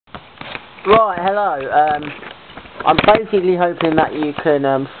Right, hello. I'm basically hoping that you can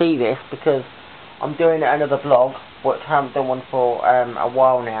see this because I'm doing another vlog, which I haven't done one for a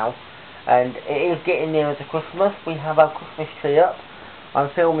while now, and it is getting nearer to Christmas. We have our Christmas tree up.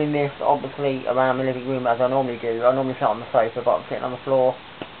 I'm filming this obviously around my living room as I normally do. I normally sit on the sofa, but I'm sitting on the floor.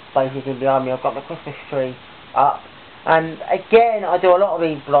 Basically behind me I've got the Christmas tree up. And again, I do a lot of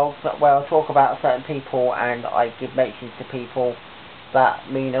these vlogs where I talk about certain people and I give mentions to people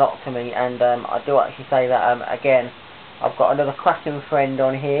that mean a lot to me, and I do actually say that again, I've got another cracking friend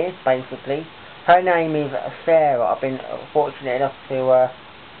on here. Basically, her name is Sarah. I've been fortunate enough to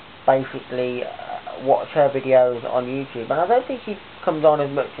basically watch her videos on YouTube, and I don't think she comes on as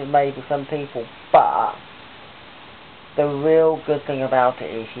much as maybe some people, but the real good thing about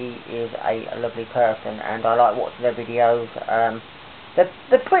it is she is a lovely person, and I like watching her videos.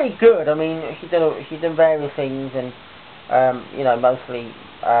 They're pretty good. I mean, she's done various things, and you know, mostly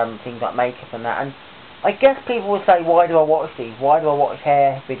things like makeup and that. And I guess people will say, why do I watch these? Why do I watch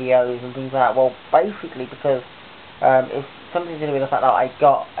hair videos and things like that? Well, basically because it's something to do with the fact that I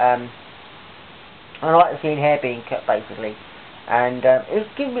like seeing hair being cut, basically. And it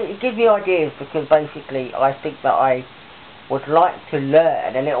gives me ideas, because basically I think that I would like to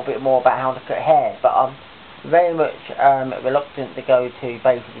learn a little bit more about how to cut hair, but I'm very much reluctant to go to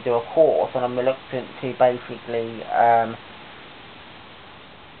basically do a course, and I'm reluctant to basically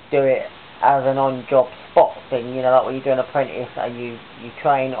do it as an on-job spot thing, you know, like when you do an apprentice and you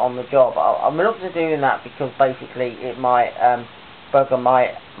train on the job. I'm reluctant to doing that because basically it might bugger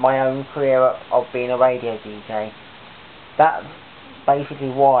my own career of being a radio DJ. That's basically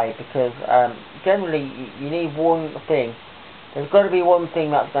why, because generally you need one thing. There's got to be one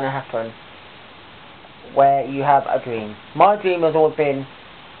thing that's going to happen where you have a dream. My dream has always been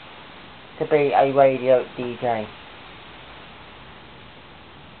to be a radio DJ,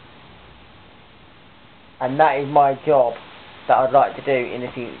 and that is my job that I'd like to do in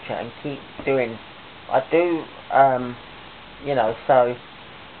the future and keep doing. I do, you know, so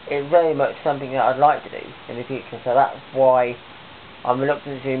it's very much something that I'd like to do in the future. So that's why I'm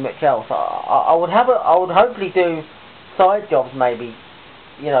reluctant to do much else. I would hopefully do side jobs, maybe,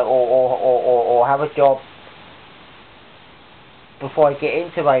 you know, or have a job before I get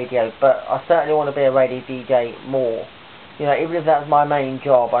into radio, but I certainly want to be a radio DJ more. You know, even if that's my main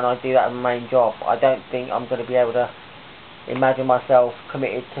job and I do that as my main job, I don't think I'm going to be able to imagine myself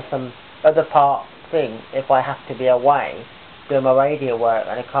committed to some other part thing if I have to be away doing my radio work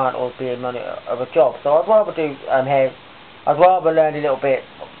and it can't always be a money of a job. So I'd rather do hair. I'd rather learn a little bit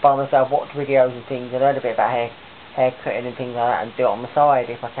by myself, watch videos and things, and learn a bit about hair cutting and things like that, and do it on the side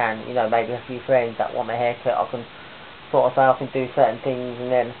if I can. You know, maybe a few friends that want their hair cut, I can sort of say I can do certain things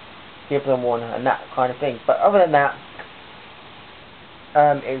and then give them one and that kind of thing. But other than that,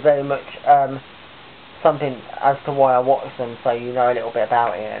 it's very much something as to why I watch them, so you know a little bit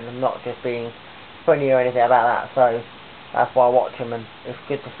about it, and I'm not just being funny or anything about that. So that's why I watch them, and it's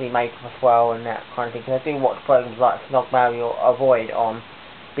good to see makeup as well and that kind of thing, because I do watch programs like Snog, Marry or Avoid on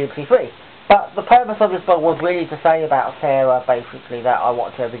BBC Three. But the purpose of this blog was really to say about Sarah, basically, that I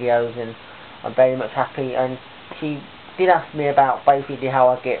watch her videos and I'm very much happy, and she did ask me about basically how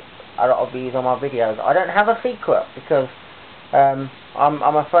I get a lot of views on my videos. I don't have a secret, because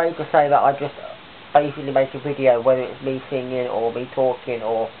I'm afraid to say that I just basically make a video, whether it's me singing or me talking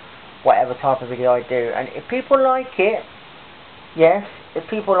or whatever type of video I do, and if people like it, yes, if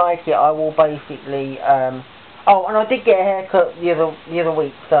people like it, I will basically oh, and I did get a haircut the other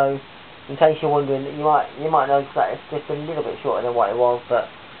week, so in case you're wondering, you might notice that it's just a little bit shorter than what it was, but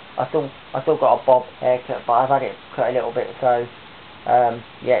I still got a bob haircut, but I've had it cut a little bit, so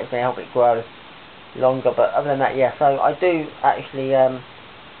yeah, it's going to help it grow longer. But other than that, yeah, so I do actually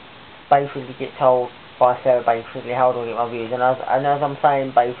basically get told by Sarah basically how do I get my views, and as I'm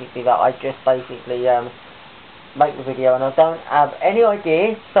saying basically that I just basically make the video, and I don't have any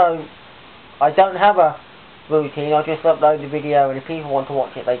idea, so I don't have a routine. I just upload the video, and if people want to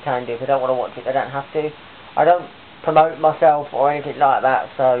watch it they can do. If they don't want to watch it they don't have to. I don't promote myself or anything like that,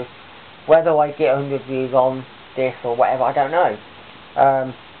 so whether I get 100 views on this or whatever, I don't know.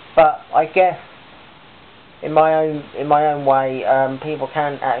 But I guess in my own way, people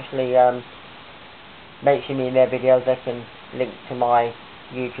can actually mention me in their videos. They can link to my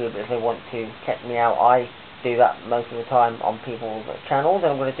YouTube if they want to check me out. I do that most of the time on people's channels,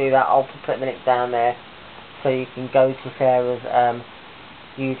 and I'm going to do that. I'll put the link down there so you can go to Sarah's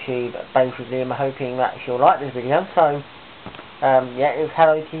YouTube basically. I'm hoping that she'll like this video. So yeah, it's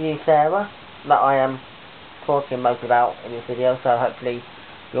hello to you, Sarah, that I am talking most about in this video, so hopefully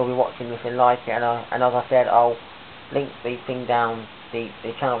you'll be watching this and like it, and as I said, I'll link the thing down the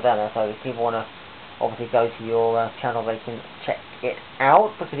channel down there, so if people want to obviously go to your channel, they can check it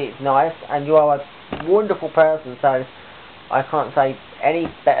out, because it's nice, and you are a wonderful person, so I can't say any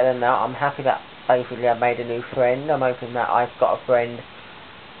better than that. I'm happy that basically I've made a new friend. I'm hoping that I've got a friend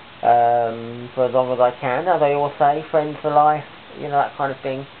for as long as I can, as I always say, friends for life, you know, that kind of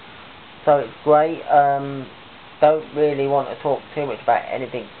thing. So it's great. Don't really want to talk too much about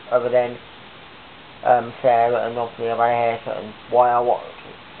anything other than Sarah, and obviously about haircut and why I watch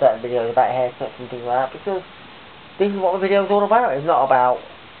certain videos about haircuts and things like that, because this is what the video is all about. It's not about,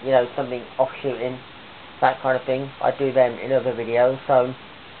 you know, something offshooting, that kind of thing. I do them in other videos, so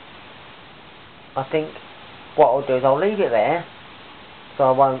I think what I'll do is I'll leave it there, so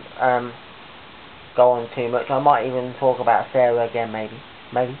I won't go on too much. I might even talk about Sarah again, maybe.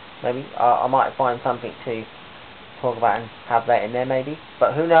 I might find something to talk about and have that in there, maybe.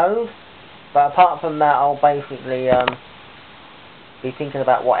 But who knows? But apart from that, I'll basically be thinking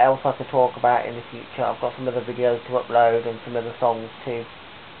about what else I could talk about in the future. I've got some other videos to upload and some other songs to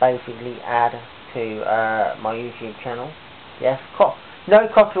basically add to my YouTube channel. Yes, no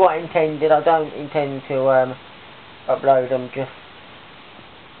copyright intended. I don't intend to upload them just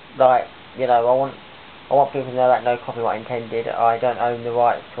like, you know, I want people to know that no copyright intended. I don't own the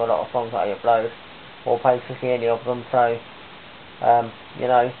rights to a lot of songs that I upload, or basically any of them, so you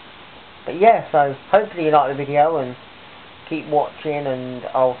know. But yeah, so hopefully you like the video and keep watching, and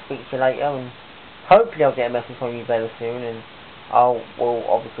I'll speak to you later, and hopefully I'll get a message from you very soon, and will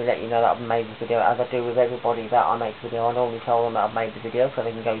obviously let you know that I've made the video, as I do with everybody that I make the video. I normally tell them that I've made the video so they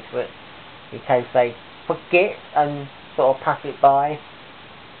can go to it, in case they forget and sort of pass it by.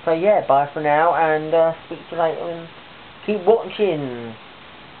 So yeah, bye for now, and speak to you later, and keep watching.